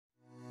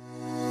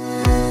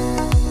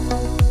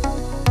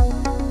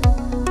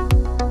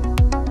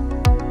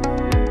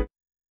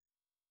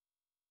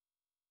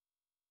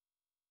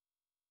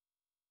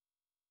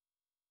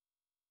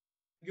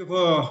you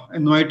for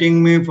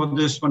inviting me for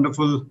this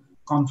wonderful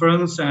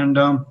conference. And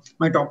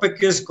my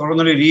topic is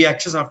coronary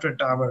reaccess after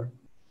TAVR.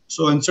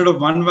 So instead of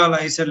one valve,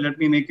 I said, let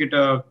me make it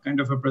a kind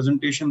of a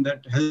presentation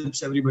that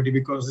helps everybody,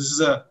 because this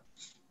is a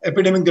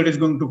epidemic that is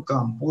going to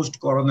come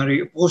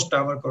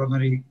post-TAVR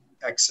coronary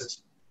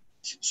access.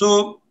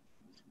 So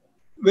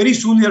very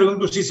soon you are going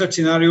to see such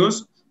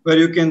scenarios where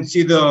you can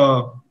see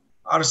the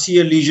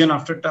RCA lesion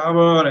after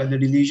TAVR,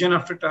 LAD lesion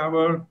after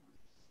TAVR,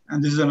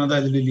 and this is another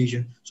LAD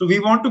lesion. So we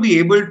want to be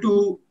able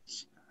to,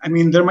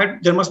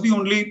 there must be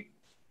only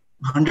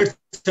 100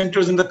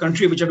 centers in the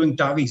country which are doing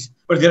TAVIs,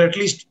 but there are at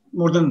least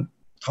more than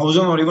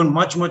 1,000 or even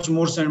much more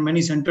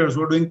many centers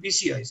who are doing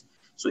PCIs.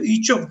 So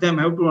each of them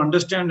have to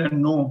understand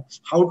and know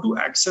how to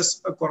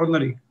access a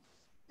coronary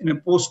in a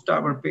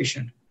post-TAVR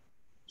patient.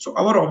 So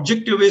our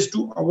objective is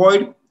to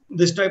avoid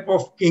this type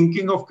of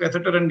kinking of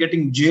catheter and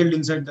getting jailed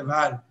inside the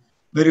valve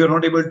where you're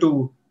not able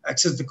to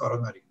access the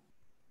coronary.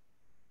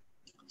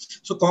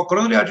 So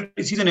coronary artery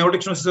disease and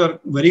aortic stenosis are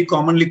very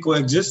commonly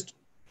coexist.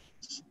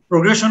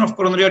 Progression of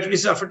coronary artery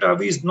disease after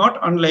TAVI is not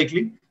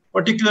unlikely,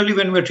 particularly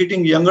when we're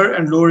treating younger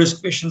and low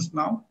risk patients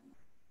now.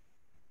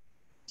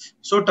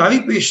 So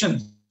TAVI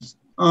patients,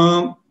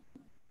 So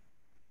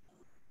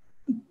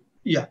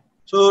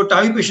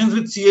TAVI patients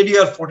with CAD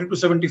are 40 to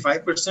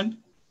 75%.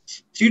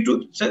 3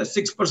 to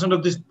 6%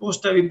 of these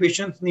post-TAVI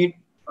patients need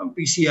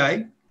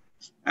PCI.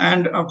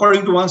 And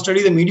according to one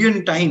study, the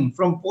median time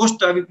from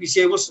post-TAVI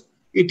PCI was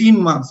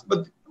 18 months.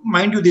 But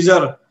mind you, these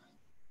are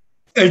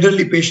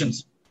elderly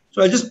patients.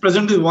 So I'll just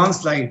present this one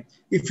slide.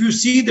 If you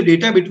see the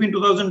data between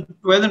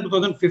 2012 and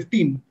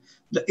 2015,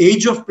 the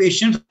age of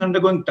patients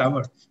undergoing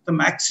TAVR, the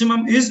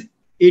maximum is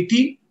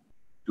 80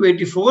 to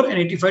 84 and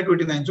 85 to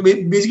 89. So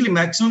basically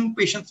maximum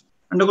patients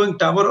undergoing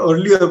TAVR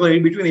earlier were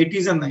between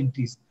 80s and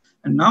 90s.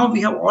 And now we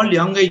have all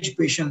young age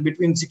patients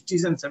between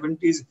 60s and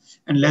 70s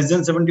and less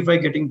than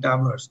 75 getting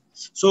TAVRs.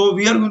 So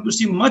we are going to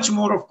see much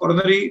more of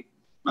coronary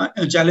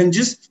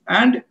challenges,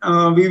 and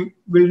we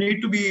will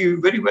need to be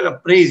very well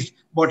appraised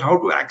about how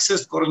to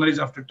access coronaries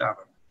after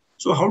TAVR.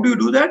 So how do you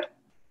do that?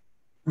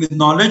 With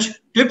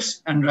knowledge,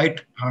 tips, and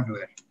right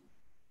hardware.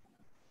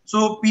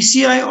 So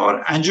PCI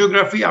or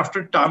angiography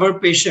after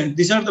TAVR patient,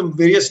 these are the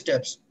various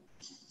steps.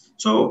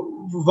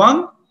 So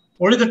one,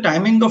 what is the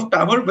timing of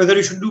TAVR, whether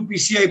you should do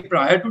PCI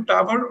prior to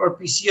TAVR or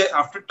PCI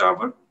after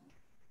TAVR?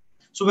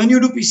 So when you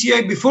do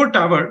PCI before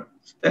TAVR,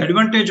 the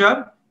advantage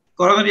are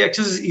coronary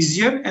access is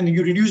easier and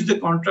you reduce the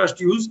contrast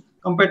use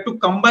compared to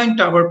combined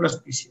TAVR plus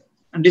PCI.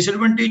 And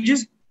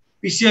disadvantages,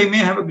 PCI may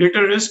have a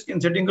greater risk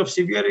in setting of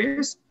severe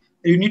AS.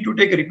 You need to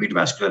take a repeat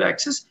vascular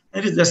access,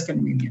 and it is less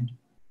convenient.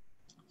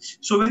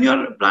 So when you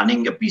are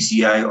planning a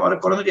PCI or a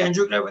coronary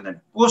angiogram in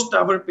a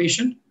post-TAVR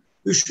patient,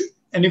 you should,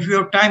 and if you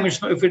have time,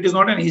 if it is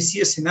not an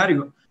ACS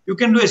scenario, you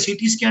can do a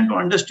CT scan to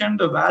understand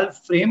the valve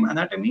frame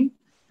anatomy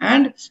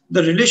and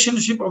the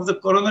relationship of the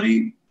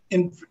coronary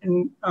in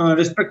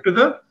respect to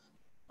the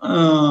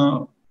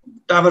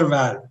TAVR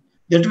valve.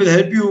 That will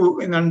help you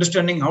in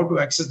understanding how to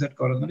access that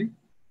coronary.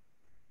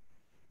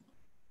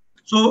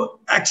 So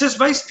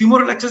access-wise,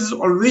 femoral access is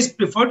always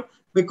preferred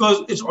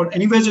because it's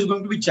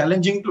going to be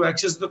challenging to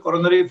access the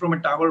coronary from a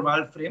TAVR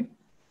valve frame.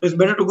 So it's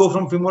better to go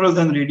from femoral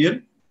than radial,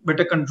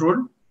 better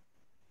controlled.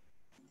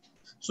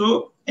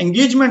 So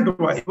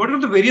engagement-wise, what are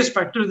the various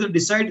factors that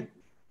decide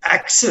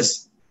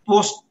access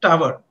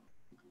post-TAVR?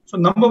 So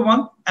number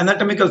one,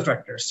 anatomical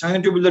factors: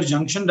 sinutubular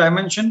junction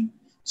dimension,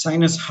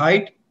 sinus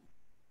height,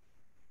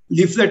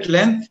 leaflet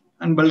length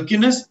and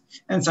bulkiness,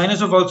 and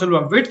sinus of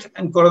Valsalva width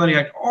and coronary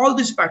height. All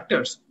these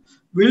factors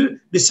will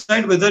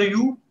decide whether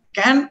you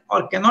can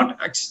or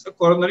cannot access the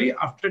coronary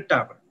after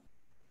TAVR.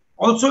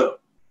 Also,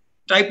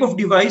 type of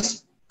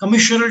device,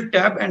 commissural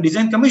tab and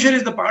design. Commissure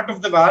is the part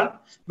of the valve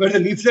where the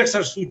leaflets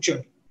are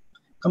sutured.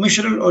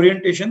 Commissural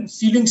orientation,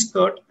 sealing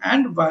skirt,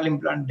 and valve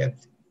implant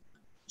depth.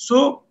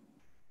 So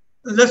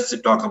let's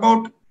talk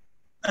about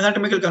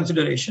anatomical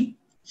consideration.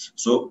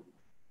 So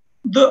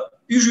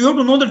you have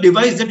to know the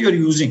device that you are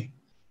using.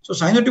 So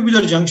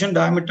sinutubular junction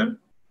diameter,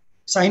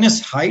 sinus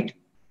height,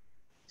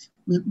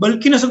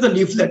 bulkiness of the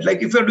leaflet.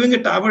 Like if you are doing a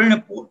TAVR in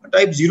a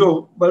type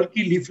 0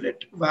 bulky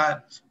leaflet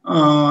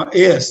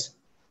AS,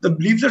 the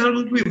leaflets are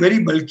going to be very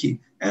bulky,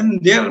 and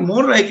they are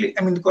more likely,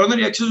 the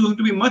coronary access is going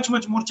to be much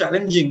more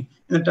challenging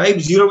in a type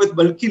 0 with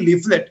bulky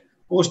leaflet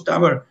post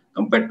TAVR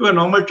compared to a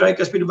normal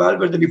tricuspid valve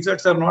where the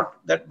leaflets are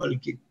not that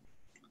bulky.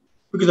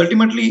 Because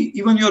ultimately,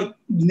 even your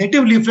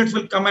native leaflets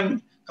will come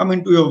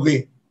into your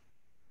way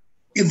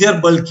if they are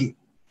bulky.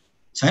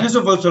 Sinus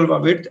of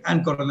Valsalva width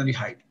and coronary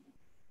height.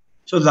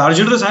 So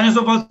larger the sinus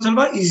of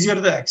Valsalva, easier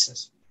the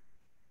access.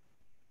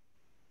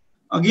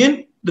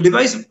 Again, the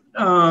device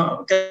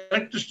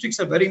characteristics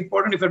are very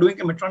important. If you're doing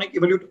a Medtronic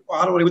Evolute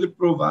R or Evolute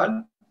Pro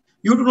valve,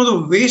 you have to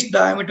know the waist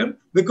diameter,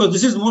 because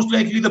this is most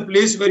likely the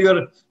place where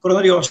your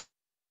coronary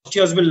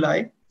osteas will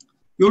lie.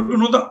 You have to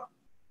know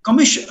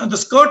the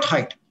skirt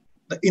height,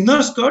 the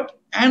inner skirt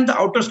and the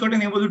outer skirt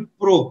in Evolute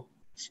Pro.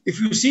 If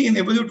you see in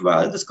Evolute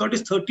valve, the skirt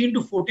is 13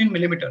 to 14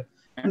 millimeter,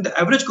 and the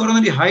average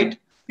coronary height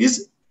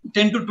is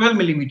 10 to 12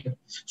 millimeter.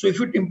 So if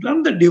you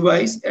implant the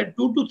device at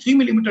 2 to 3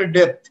 millimeter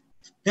depth,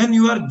 then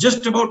you are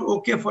just about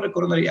okay for a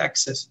coronary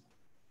access.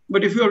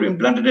 But if you are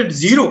implanted at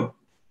 0,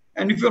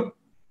 and if you're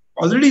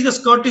already the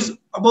skirt is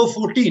above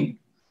 14,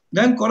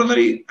 then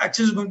coronary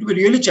access is going to be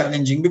really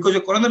challenging, because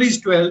your coronary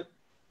is 12,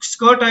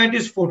 skirt height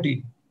is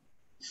 14.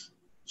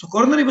 So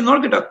coronary will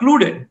not get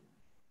occluded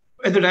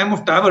at the time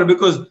of TAVR,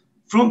 because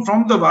from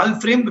the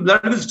valve frame, the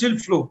blood will still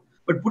flow.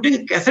 But putting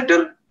a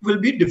catheter will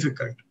be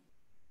difficult.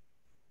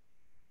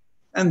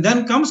 And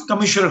then comes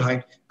commissural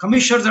height.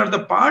 Commissures are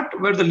the part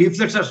where the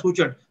leaflets are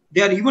sutured.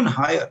 They are even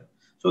higher.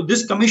 So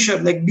this commissure,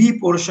 like B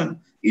portion,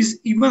 is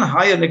even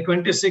higher, like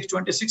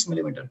 26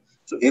 millimeter.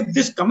 So if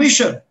this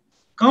commissure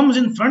comes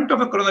in front of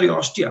a coronary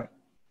ostia,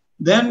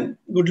 then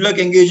good luck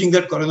engaging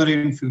that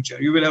coronary in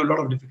future. You will have a lot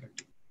of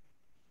difficulty.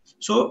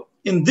 So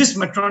in this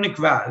Medtronic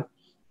valve,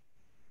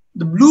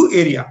 the blue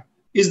area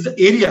is the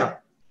area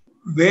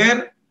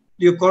where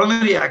your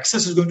coronary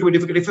access is going to be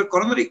difficult. If your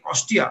coronary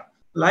ostia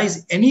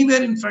lies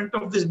anywhere in front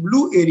of this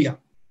blue area,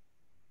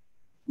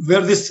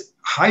 where this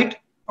height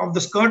of the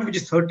skirt, which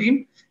is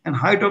 13, and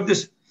height of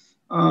this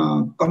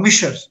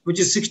commissures, which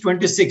is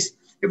 626,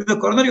 if the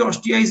coronary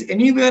ostia is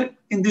anywhere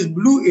in this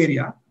blue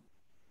area,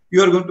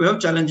 you are going to have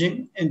challenge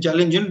in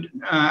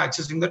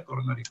accessing that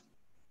coronary.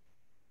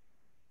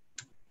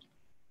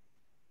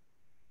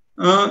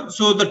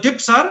 So the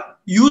tips are: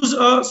 use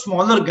a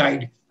smaller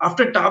guide.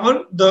 After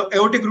TAVR, the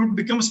aortic root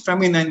becomes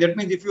feminine. That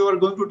means if you are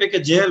going to take a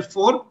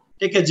JL4,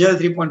 take a JL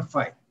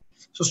 3.5.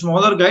 So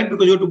smaller guide,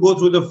 because you have to go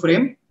through the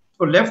frame.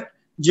 For left,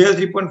 JL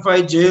 3.5,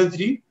 JL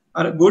 3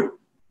 are good.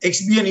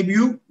 XB and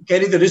EBU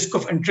carry the risk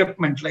of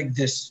entrapment like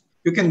this.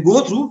 You can go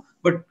through,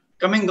 but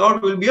coming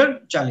out will be a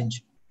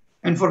challenge.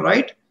 And for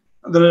right,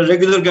 the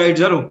regular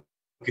guides are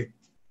okay.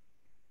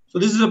 So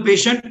this is a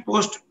patient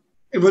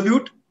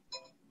post-evolute,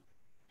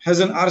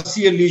 has an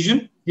RCA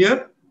lesion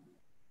here.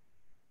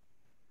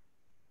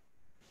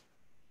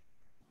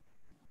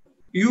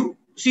 You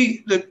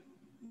see that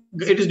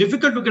it is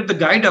difficult to get the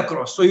guide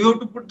across. So you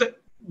have to put the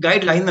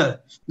guide liner.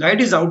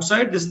 Guide is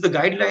outside. This is the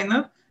guide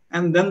liner.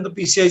 And then the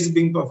PCI is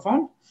being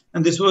performed.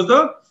 And this was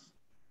the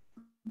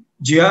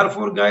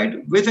JR4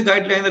 guide with a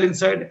guide liner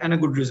inside and a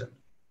good result.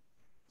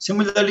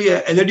 Similarly,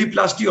 a LED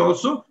plasty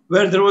also,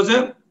 where there was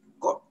a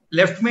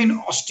left main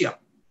ostia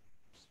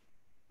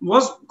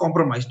was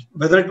compromised.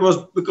 Whether it was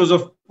because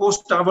of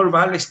post-TAVR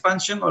valve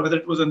expansion or whether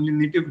it was a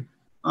native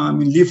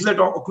leaflet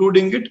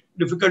occluding it,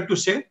 difficult to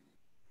say.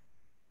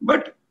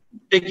 But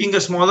taking a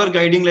smaller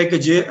guiding like a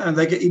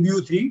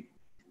EBU3,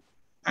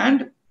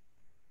 and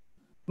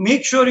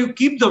make sure you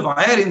keep the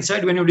wire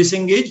inside when you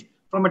disengage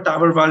from a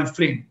TAVR valve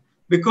frame,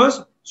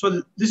 because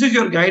so this is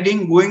your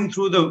guiding going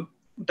through the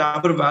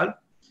TAVR valve.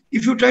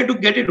 If you try to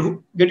get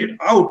it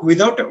out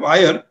without a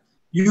wire,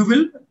 you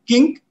will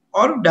kink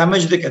or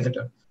damage the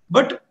catheter.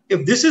 But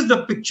if this is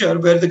the picture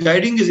where the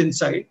guiding is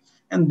inside,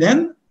 and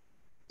then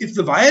if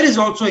the wire is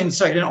also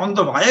inside, and on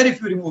the wire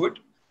if you remove it,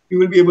 you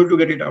will be able to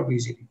get it out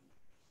easily.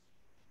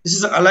 This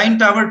is an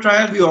aligned TAVR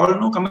trial. We all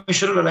know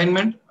commissural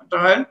alignment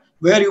trial,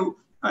 where you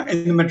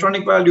in the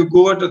Medtronic valve you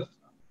go at a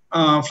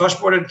flush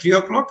port at 3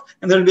 o'clock,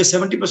 and there will be a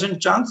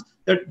 70% chance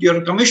that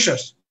your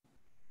commissures,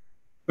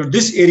 for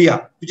this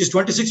area, which is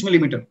 26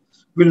 millimeter,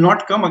 will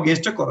not come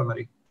against a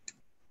coronary.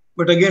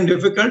 But again,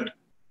 difficult.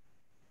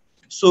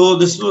 So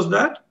this was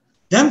that.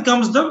 Then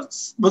comes the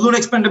balloon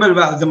expandable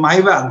valve, the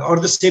My valve or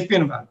the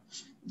Sapien valve.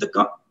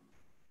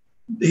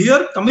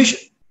 Here,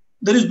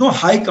 there is no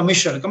high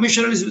commissure.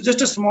 Commissure is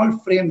just a small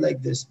frame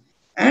like this.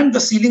 And the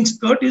ceiling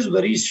skirt is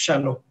very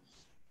shallow.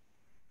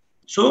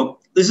 So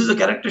this is a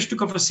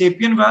characteristic of a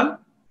Sapien valve,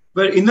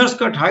 where inner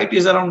skirt height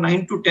is around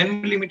 9 to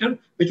 10 millimeter,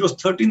 which was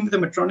 13 with the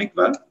Medtronic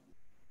valve.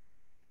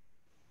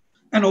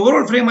 And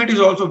overall frame height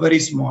is also very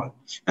small.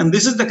 And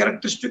this is the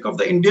characteristic of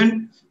the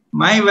Indian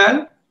My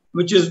valve,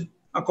 which is,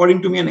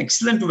 according to me, an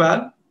excellent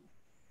valve.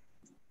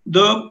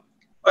 The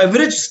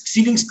average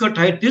ceiling skirt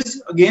height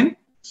is, again,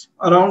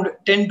 around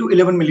 10 to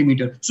 11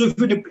 millimeter. So if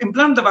you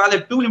implant the valve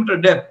at 2 millimeter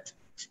depth,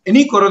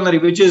 any coronary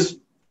which is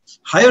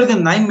higher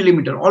than 9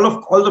 millimeter, most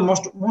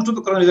of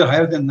the coronaries are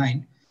higher than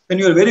 9, then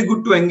you are very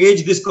good to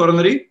engage this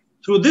coronary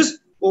through this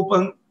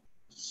open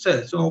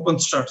cells, so open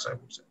struts, I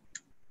would say.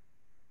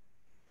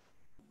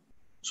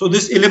 So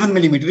this 11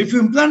 millimeter, if you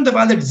implant the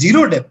valve at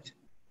 0 depth,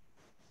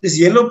 this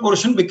yellow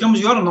portion becomes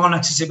your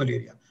non-accessible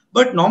area.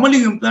 But normally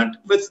you implant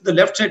with the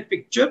left side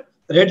picture,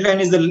 the red line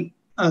is the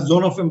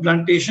zone of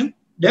implantation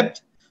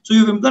depth. So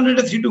you've implanted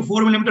at 3 to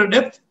 4 millimeter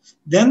depth,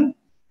 then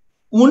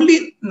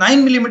only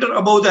 9 millimeter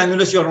above the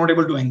annulus you are not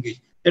able to engage.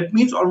 That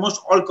means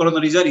almost all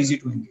coronaries are easy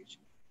to engage.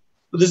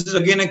 So this is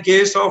again a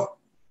case of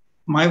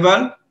My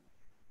valve,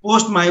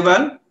 post My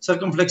valve,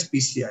 circumflex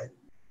PCI.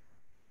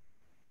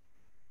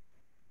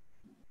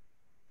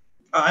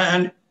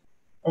 And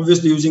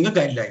obviously using a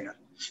guide liner.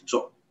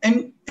 So,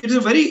 and it is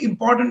a very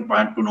important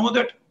part to know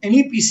that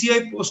any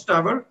PCI post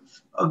TAVR,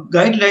 a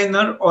guide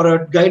liner or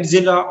a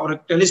guidezilla or a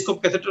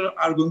telescope catheter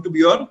are going to be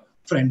your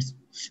friends.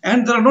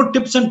 And there are no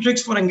tips and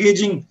tricks for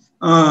engaging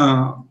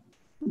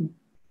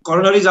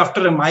coronaries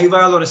after a my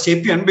valve or a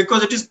sapien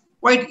because it is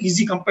quite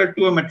easy compared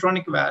to a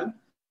Medtronic valve.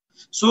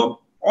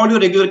 So all your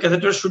regular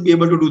catheters should be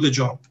able to do the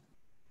job.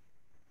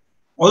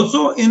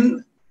 Also,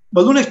 in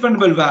balloon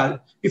expandable valve,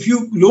 if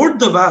you load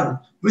the valve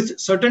with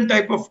certain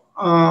type of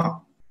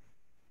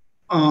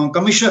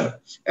commissure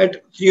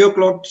at 3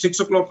 o'clock, 6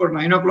 o'clock, or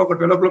 9 o'clock, or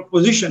 12 o'clock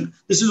position,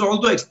 this is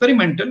also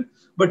experimental,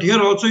 but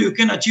here also you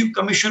can achieve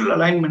commissural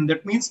alignment.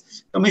 That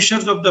means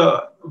commissures of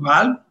the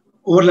valve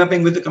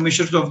overlapping with the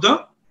commissures of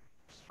the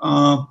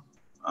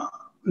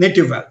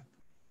native valve.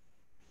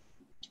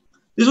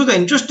 This was an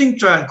interesting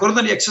trial,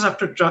 coronary access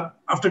after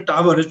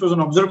TAVR. It was an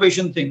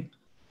observation thing.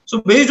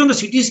 So based on the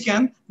CT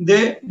scan,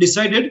 they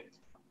decided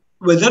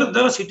whether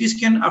the CT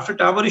scan after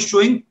TAVR is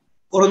showing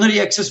coronary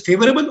access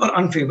favorable or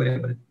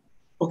unfavorable.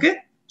 Okay.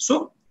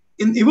 So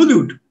in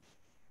Evolute,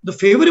 the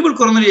favorable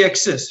coronary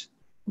access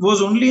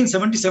was only in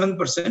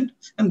 77%,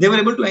 and they were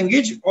able to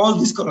engage all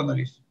these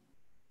coronaries.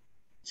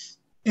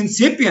 In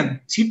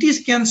Sapien, CT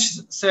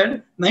scans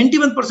said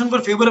 91% were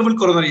favorable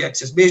coronary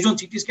access based on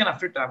CT scan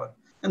after TAVR,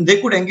 and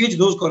they could engage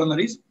those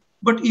coronaries.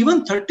 But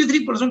even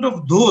 33%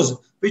 of those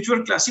which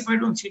were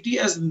classified on CT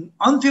as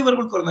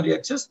unfavorable coronary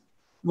access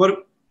were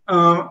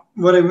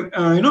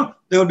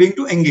they were being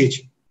to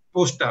engage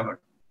post TAVR.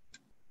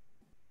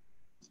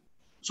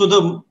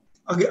 So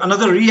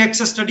another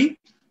re-access study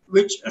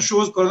which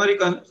shows coronary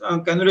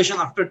cannulation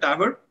after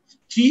TAVR.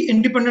 3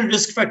 independent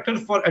risk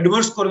factors for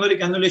adverse coronary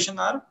cannulation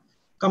are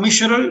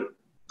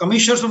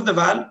commissures of the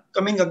valve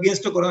coming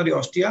against the coronary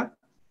ostia,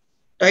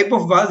 type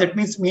of valve, that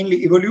means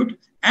mainly evolute,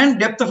 and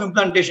depth of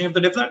implantation. If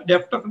the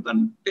depth of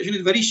implantation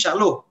is very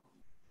shallow,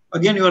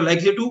 again you are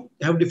likely to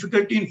have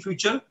difficulty in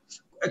future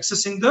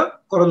accessing the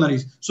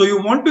coronaries. So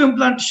you want to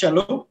implant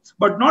shallow,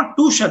 but not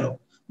too shallow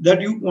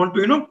that you want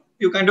to,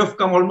 you kind of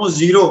come almost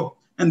zero,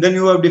 and then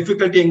you have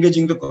difficulty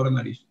engaging the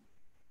coronaries.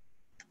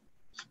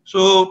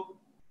 So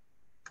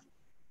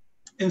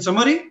in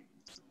summary,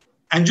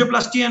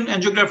 angioplasty and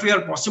angiography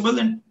are possible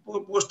in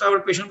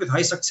post-TAVR patient with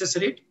high success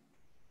rate.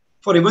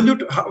 For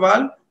evolute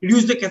valve,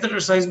 reduce the catheter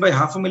size by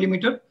 0.5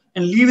 millimeter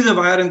and leave the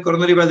wire in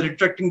coronary while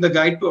retracting the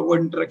guide to avoid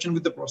interaction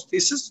with the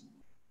prosthesis.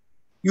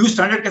 Use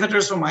standard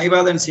catheters from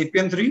iValve and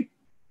Sapien 3.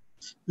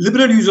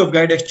 Liberal use of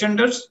guide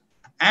extenders.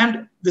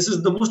 And this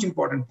is the most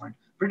important point.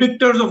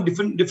 Predictors of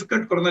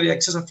difficult coronary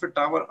access after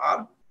TAVR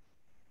are,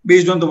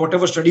 based on the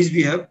whatever studies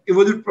we have,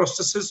 evolute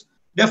prosthesis,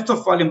 depth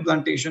of valve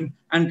implantation,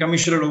 and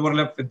commissural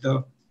overlap with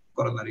the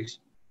coronaries.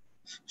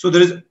 So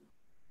there is,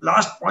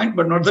 last point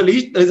but not the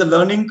least, there is a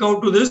learning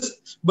curve to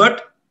this,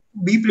 but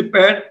be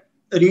prepared,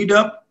 read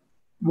up,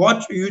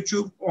 watch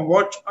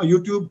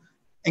YouTube,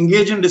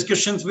 engage in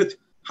discussions with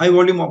high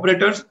volume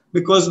operators,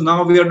 because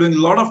now we are doing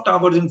a lot of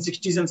TAVRs in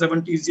 60s and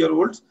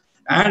 70s-year-olds,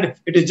 and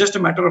it is just a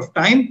matter of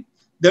time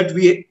that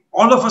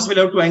all of us will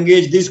have to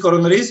engage these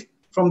coronaries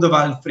from the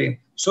valve frame.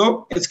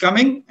 So it's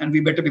coming, and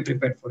we better be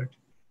prepared for it.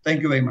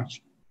 Thank you very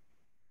much.